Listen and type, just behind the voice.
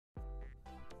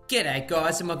G'day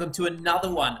guys and welcome to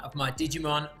another one of my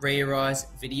Digimon ReArise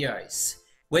videos.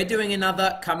 We're doing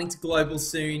another coming to global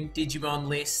soon Digimon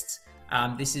list.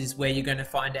 This is where you're going to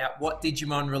find out what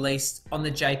Digimon released on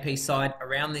the JP side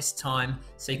around this time,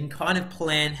 so you can kind of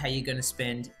plan how you're going to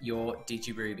spend your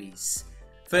Digirubies.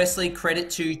 Firstly, credit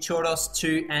to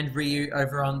Chordos2 and Ryu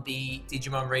over on the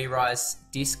Digimon ReArise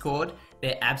Discord.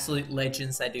 They're absolute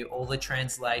legends. They do all the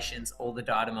translations, all the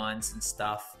data mines and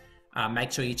stuff.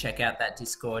 Make sure you check out that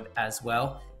Discord as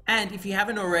well. And if you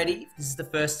haven't already, if this is the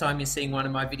first time you're seeing one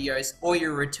of my videos or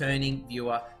you're a returning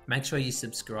viewer, make sure you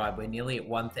subscribe. We're nearly at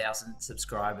 1,000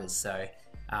 subscribers, so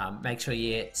make sure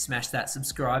you smash that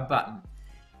subscribe button.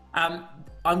 I'm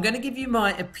going to give you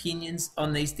my opinions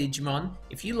on these Digimon.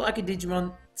 If you like a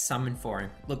Digimon, summon for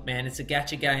him. Look man, it's a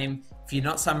gacha game. If you're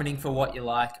not summoning for what you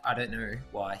like, I don't know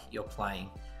why you're playing.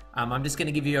 I'm just going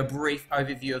to give you a brief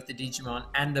overview of the Digimon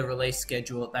and the release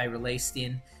schedule that they released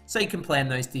in, so you can plan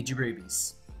those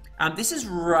Digirubies. This is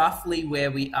roughly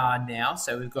where we are now.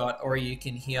 So we've got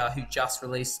Oryukin here, who just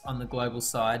released on the global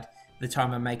side the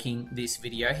time I'm making this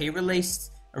video. He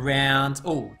released around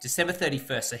December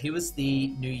 31st, so he was the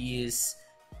New Year's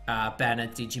banner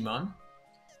Digimon.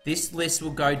 This list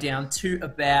will go down to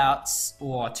about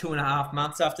 2.5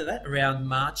 months after that, around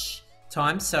March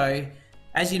time. So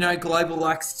as you know, Global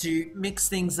likes to mix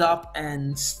things up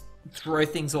and throw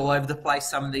things all over the place.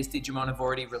 Some of these Digimon have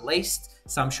already released.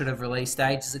 Some should have released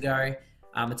ages ago.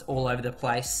 It's all over the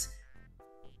place.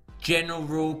 General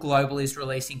rule, Global is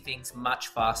releasing things much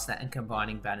faster and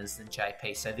combining banners than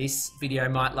JP. So this video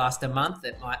might last a month.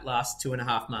 It might last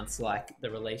 2.5 months like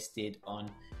the release did on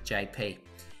JP.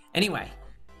 Anyway,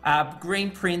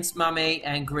 Green Prince, Mummy,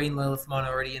 and Green Lilithmon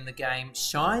already in the game.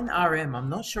 Shine RM, I'm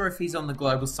not sure if he's on the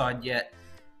global side yet.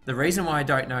 The reason why I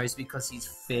don't know is because he's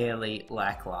fairly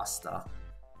lackluster.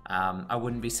 I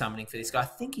wouldn't be summoning for this guy. I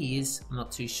think he is, I'm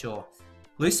not too sure.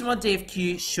 Lucemon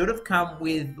DFQ should have come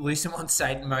with Lucemon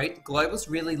Satan mode. Global's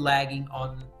really lagging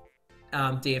on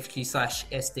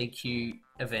DFQ/SDQ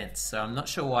events, so I'm not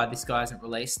sure why this guy isn't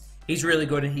released. He's really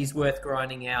good and he's worth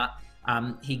grinding out.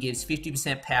 He gives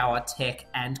 50% power, tech,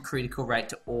 and critical rate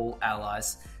to all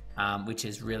allies, which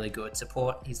is really good.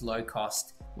 Support his low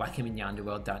cost Whack Him in the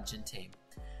Underworld dungeon team.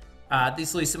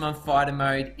 This Lucemon Fighter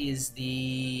mode is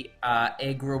the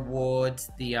egg reward,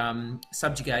 the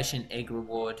subjugation egg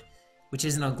reward, which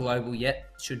isn't on global yet.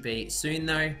 Should be soon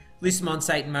though. Lucemon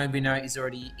Satan mode we know is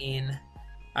already in.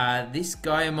 This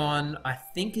Gaiamon I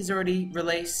think is already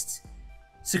released.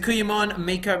 Tsukuyamon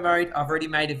Miko mode, I've already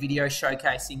made a video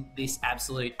showcasing this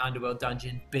absolute Underworld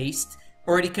Dungeon beast.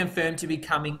 Already confirmed to be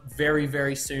coming very,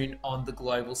 very soon on the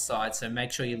global side, so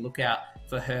make sure you look out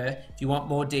for her. If you want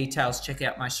more details, check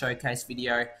out my showcase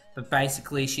video. But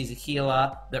basically, she's a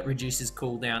healer that reduces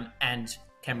cooldown and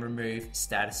can remove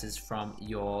statuses from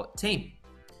your team.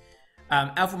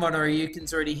 Alphamon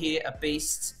Oryukin's already here, a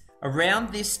beast.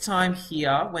 Around this time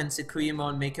here, when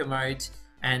Tsukuyamon Miko mode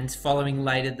and following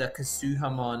later the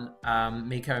Kazuhamon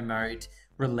Miko mode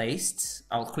released,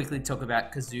 I'll quickly talk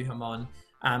about Kazuhamon.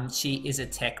 She is a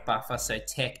tech buffer, so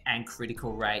tech and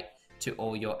critical rate to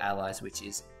all your allies, which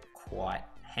is quite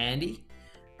handy.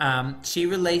 She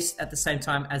released at the same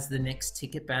time as the next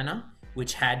ticket banner,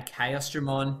 which had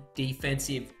Chaosdramon,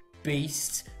 defensive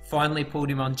beast. Finally pulled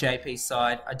him on JP's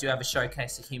side. I do have a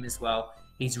showcase of him as well.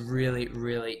 He's really,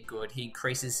 really good. He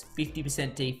increases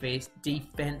 50%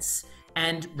 defense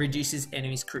and reduces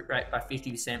enemies' crit rate by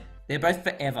 50%. They're both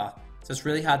forever, so it's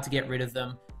really hard to get rid of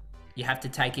them. You have to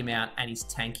take him out, and he's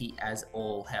tanky as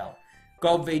all hell.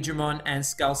 Gold Vidramon and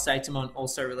Skull Satamon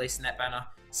also released in that banner.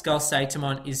 Skull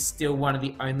Satamon is still one of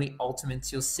the only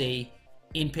ultimates you'll see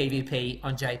in PvP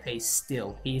on JP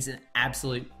still. He is an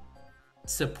absolute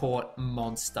support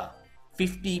monster.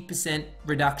 50%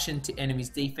 reduction to enemies'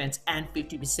 defense and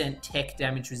 50% tech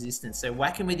damage resistance. So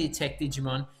whack him with your tech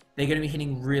Digimon, they're going to be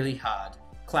hitting really hard.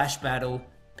 Clash Battle,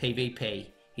 PvP.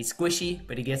 He's squishy,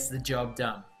 but he gets the job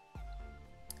done.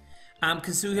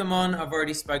 Kazuhamon, I've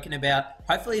already spoken about.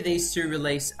 Hopefully these two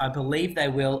release. I believe they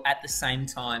will at the same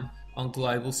time on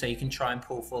global, so you can try and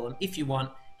pull for them if you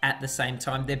want at the same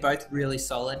time. They're both really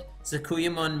solid.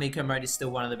 Tsukuyamon Miko mode is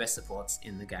still one of the best supports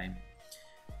in the game.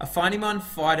 A Finimon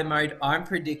Fighter mode I'm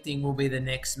predicting will be the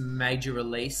next major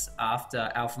release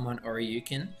after Alphamon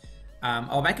Oryukin.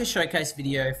 I'll make a showcase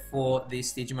video for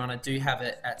this Digimon. I do have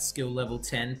it at skill level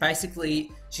 10.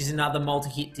 Basically, she's another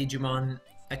multi-hit Digimon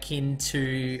akin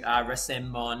to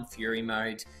Rasemmon Fury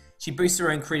mode. She boosts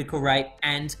her own critical rate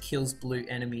and kills blue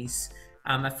enemies.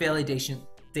 A fairly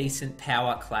decent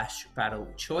power clash battle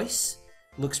choice.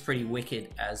 Looks pretty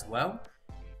wicked as well.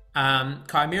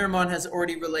 Chimeramon has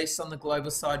already released on the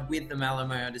global side with the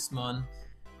Malamyotismon.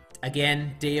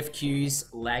 Again, DFQs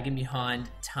lagging behind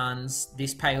tons.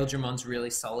 This Paildramon's really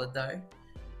solid though.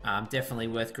 Definitely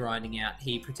worth grinding out.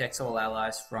 He protects all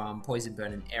allies from Poison,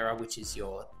 Burn, and Error, which is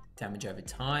your damage over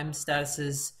time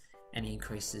statuses. And he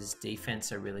increases defense,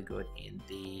 so really good in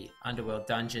the Underworld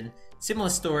dungeon. Similar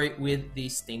story with the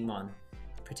Stingmon.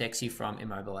 Protects you from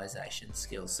immobilization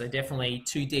skills. So definitely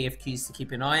 2 DFQs to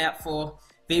keep an eye out for.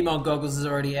 Vmon Goggles is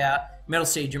already out. Metal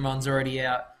Seedramon's already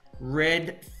out.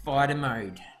 Red Fighter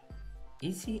Mode.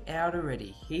 Is he out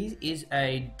already? He is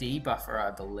a debuffer,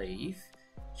 I believe.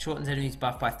 Shortens enemies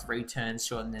buff by 3 turns.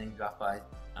 Shortens enemies buff by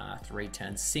 3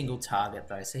 turns. Single target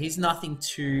though. So he's nothing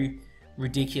too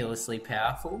ridiculously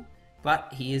powerful.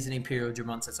 But he is an Imperial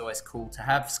Dramon, so it's always cool to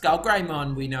have.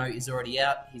 Skullgreymon, we know, is already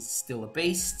out. He's still a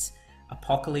beast.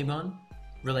 Apocalypse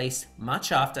released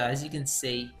much after. As you can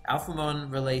see,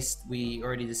 Alphamon released, we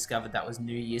already discovered that was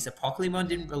New Year's. Apocalypse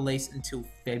didn't release until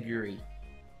February,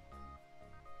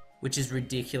 which is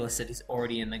ridiculous that he's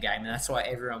already in the game. And that's why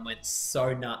everyone went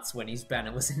so nuts when his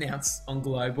banner was announced on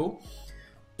Global.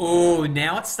 Oh,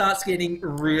 now it starts getting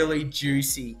really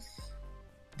juicy.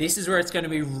 This is where it's going to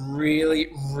be really,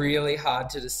 really hard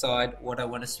to decide what I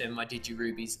want to spend my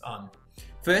Digirubies on.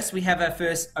 First, we have our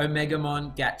first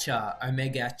Omegamon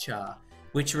Omegacha,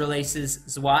 which releases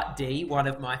Zwart D, one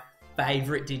of my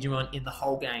favorite Digimon in the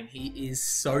whole game. He is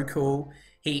so cool.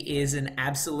 He is an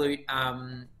absolute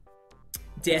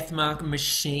deathmark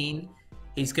machine.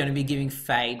 He's going to be giving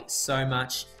Fade so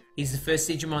much. He's the first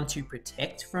Digimon to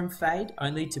protect from Fade,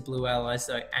 only to blue allies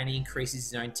though, and he increases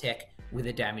his own tech with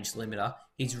a damage limiter.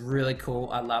 He's really cool.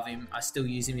 I love him. I still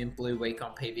use him in Blue Week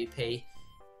on PvP.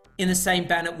 In the same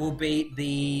banner will be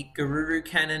the Garuru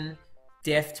Cannon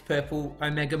Deft Purple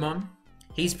Omegamon.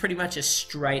 He's pretty much a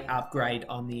straight upgrade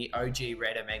on the OG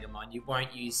Red Omegamon. You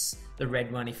won't use the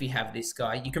red one if you have this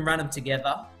guy. You can run them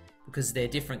together because they're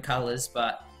different colors,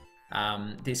 but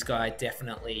this guy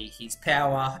definitely, his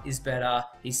power is better,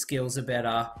 his skills are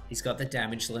better, he's got the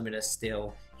damage limiter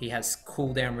still, he has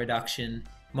cooldown reduction,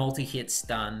 multi-hit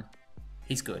stun.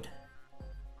 He's good.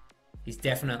 He's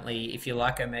definitely, if you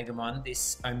like Omegamon,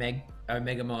 this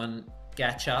Omegamon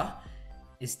Gacha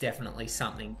is definitely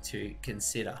something to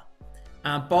consider.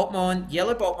 Boltmon,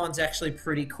 Yellow Boltmon's actually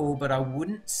pretty cool, but I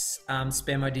wouldn't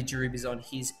spend my Digirubies on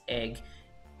his egg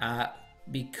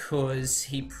because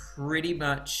he pretty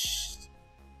much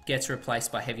gets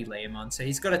replaced by Heavy Leomon. So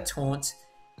he's got a taunt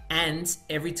and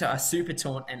a super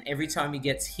taunt, and every time he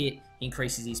gets hit, he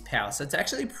increases his power. So it's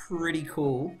actually pretty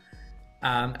cool.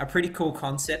 A pretty cool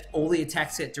concept. All the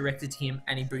attacks get directed to him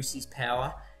and he boosts his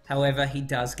power. However, he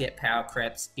does get power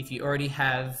creeps. If you already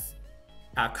have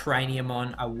Cranium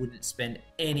on, I wouldn't spend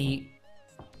any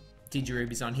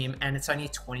Digirubies on him, and it's only a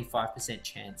 25%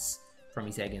 chance from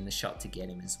his egg in the shot to get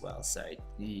him as well. So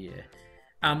yeah.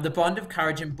 The Bond of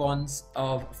Courage and Bonds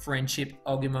of Friendship,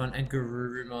 Ogumon and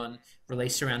Garurumon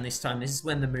released around this time. This is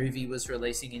when the movie was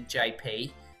releasing in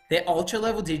JP. They're ultra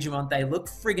level Digimon. They look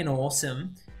friggin'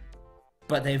 awesome,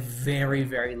 but they're very,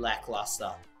 very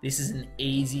lackluster. This is an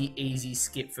easy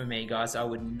skip for me, guys. I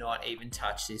would not even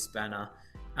touch this banner.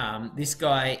 This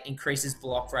guy increases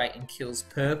block rate and kills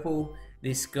purple.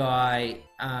 This guy,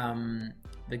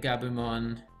 the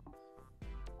Gabumon,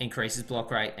 increases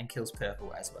block rate and kills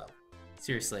purple as well.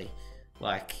 Seriously,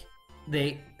 like,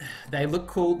 they look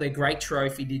cool. They're great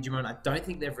trophy Digimon. I don't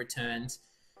think they've returned.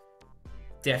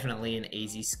 Definitely an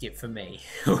easy skip for me.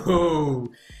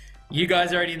 You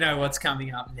guys already know what's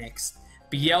coming up next.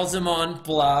 Beelzemon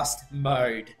Blast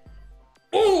Mode.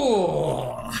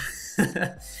 Oh!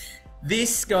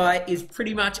 This guy is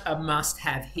pretty much a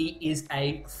must-have. He is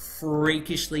a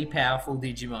freakishly powerful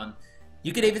Digimon.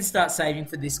 You could even start saving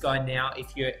for this guy now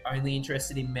if you're only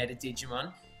interested in meta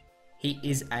Digimon. He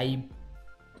is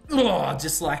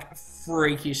just like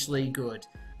freakishly good.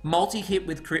 Multi-hit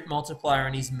with crit multiplier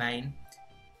on his main.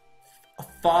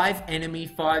 5 enemy,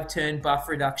 5 turn buff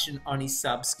reduction on his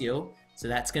sub skill. So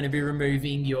that's going to be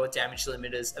removing your damage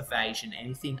limiters, evasion,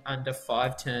 anything under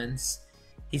 5 turns.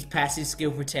 His passive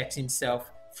skill protects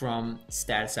himself from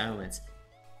status elements.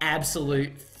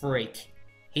 Absolute freak.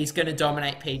 He's going to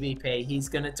dominate PvP. He's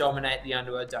going to dominate the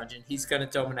Underworld Dungeon. He's going to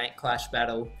dominate Clash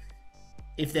Battle.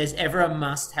 If there's ever a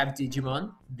must-have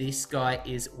Digimon, this guy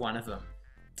is one of them.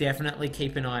 Definitely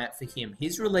keep an eye out for him.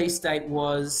 His release date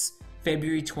was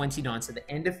February 29th, so the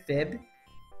end of Feb.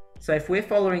 So if we're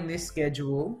following this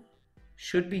schedule,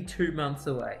 should be 2 months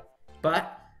away.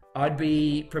 But I'd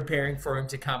be preparing for him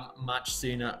to come much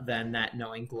sooner than that,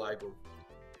 knowing Global.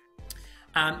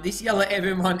 This Yellow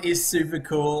Evermon is super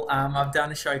cool. I've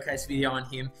done a showcase video on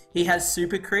him. He has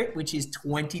Super Crit, which is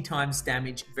 20 times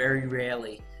damage very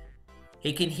rarely.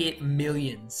 He can hit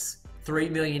millions, 3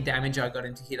 million damage I got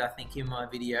him to hit, I think, in my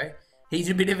video. He's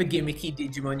a bit of a gimmicky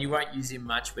Digimon. You won't use him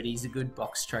much, but he's a good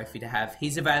box trophy to have.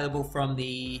 He's available from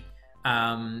the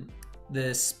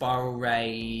Spiral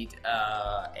Raid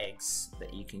eggs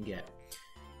that you can get.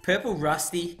 Purple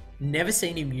Rusty, never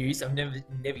seen him used. I've never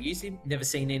used him, never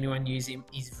seen anyone use him.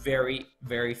 He's very,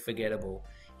 very forgettable.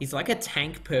 He's like a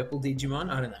tank purple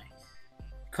Digimon, I don't know.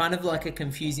 Kind of like a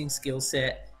confusing skill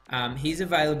set. He's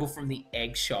available from the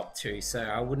egg shop too, so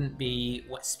I wouldn't be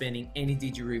spending any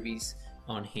Digirubies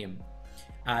on him.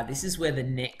 This is where the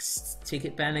next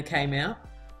ticket banner came out.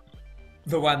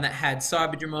 The one that had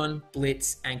Cyberdramon,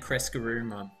 Blitz, and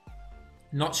Crescarumon.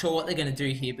 Not sure what they're going to do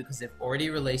here because they've already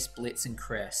released Blitz and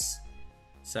Cress.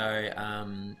 So,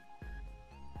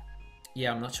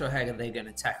 yeah, I'm not sure how they're going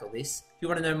to tackle this. If you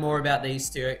want to know more about these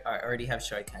two, I already have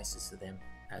showcases for them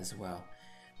as well.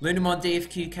 Lunamon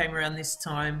DFQ came around this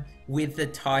time with the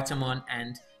Titamon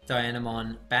and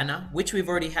Dianamon banner, which we've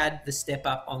already had the step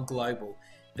up on Global.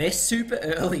 They're super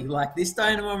early. Like, this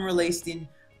Dianamon released in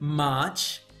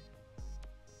March,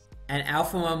 and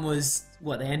Alphamon was,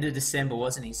 what, the end of December,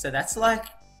 wasn't he? So that's like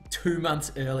 2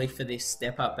 months early for this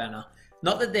step up banner.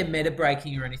 Not that they're meta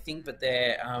breaking or anything, but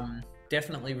they're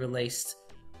definitely released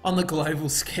on the global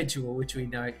schedule, which we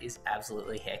know is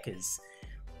absolutely heckers.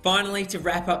 Finally, to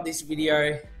wrap up this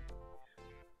video,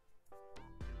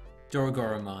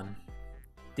 Dorogoromon.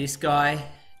 This guy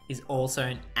is also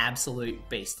an absolute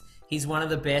beast. He's one of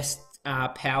the best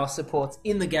power supports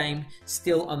in the game,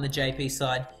 still on the JP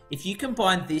side. If you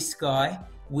combine this guy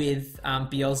with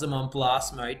Beelzemon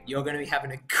Blast Mode, you're going to be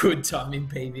having a good time in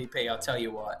PvP, I'll tell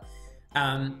you what.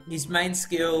 His main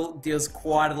skill deals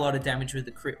quite a lot of damage with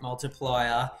the crit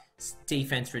multiplier,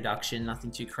 defense reduction, nothing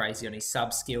too crazy on his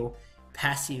sub skill.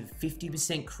 Passive,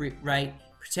 50% crit rate,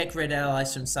 protect red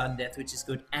allies from sudden death, which is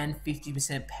good, and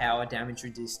 50% power damage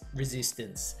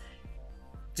resistance.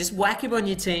 Just whack him on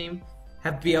your team,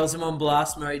 have Beelzemon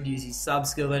Blast Mode, use his sub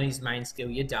skill and his main skill,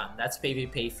 you're done. That's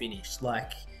PvP finished.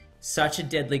 Like, such a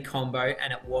deadly combo,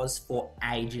 and it was for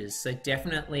ages. So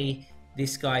definitely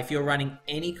this guy, if you're running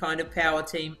any kind of power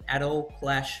team at all,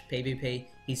 Clash, PvP,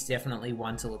 he's definitely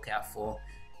one to look out for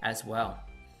as well.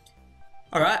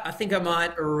 Alright, I think I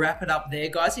might wrap it up there,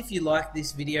 guys. If you like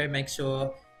this video, make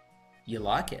sure you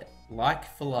like it. Like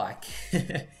for like.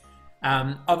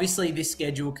 Obviously, this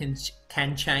schedule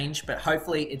can change, but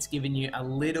hopefully it's given you a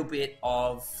little bit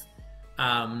of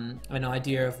an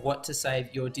idea of what to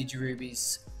save your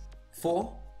Digirubies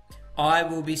for. I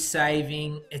will be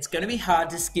saving... It's going to be hard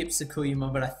to skip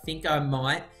Sakuyamon, but I think I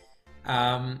might.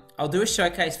 I'll do a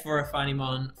showcase for a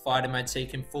Funnymon fighter mode so you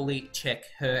can fully check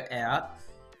her out.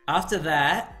 After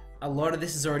that, a lot of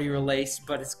this is already released,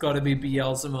 but it's got to be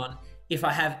Beelzemon. If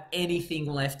I have anything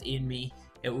left in me,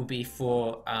 it will be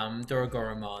for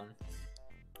Dorogoromon.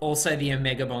 Also, the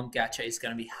Omegamon Gacha is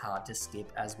going to be hard to skip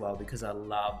as well because I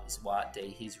love Zwart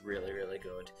D. He's really, really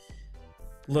good.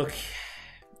 Look,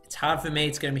 it's hard for me.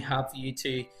 It's going to be hard for you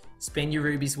to spend your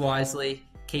rubies wisely,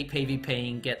 keep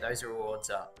PvPing, get those rewards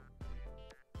up.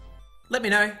 Let me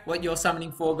know what you're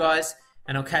summoning for, guys,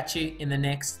 and I'll catch you in the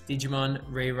next Digimon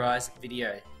ReArise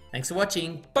video. Thanks for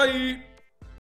watching. Bye!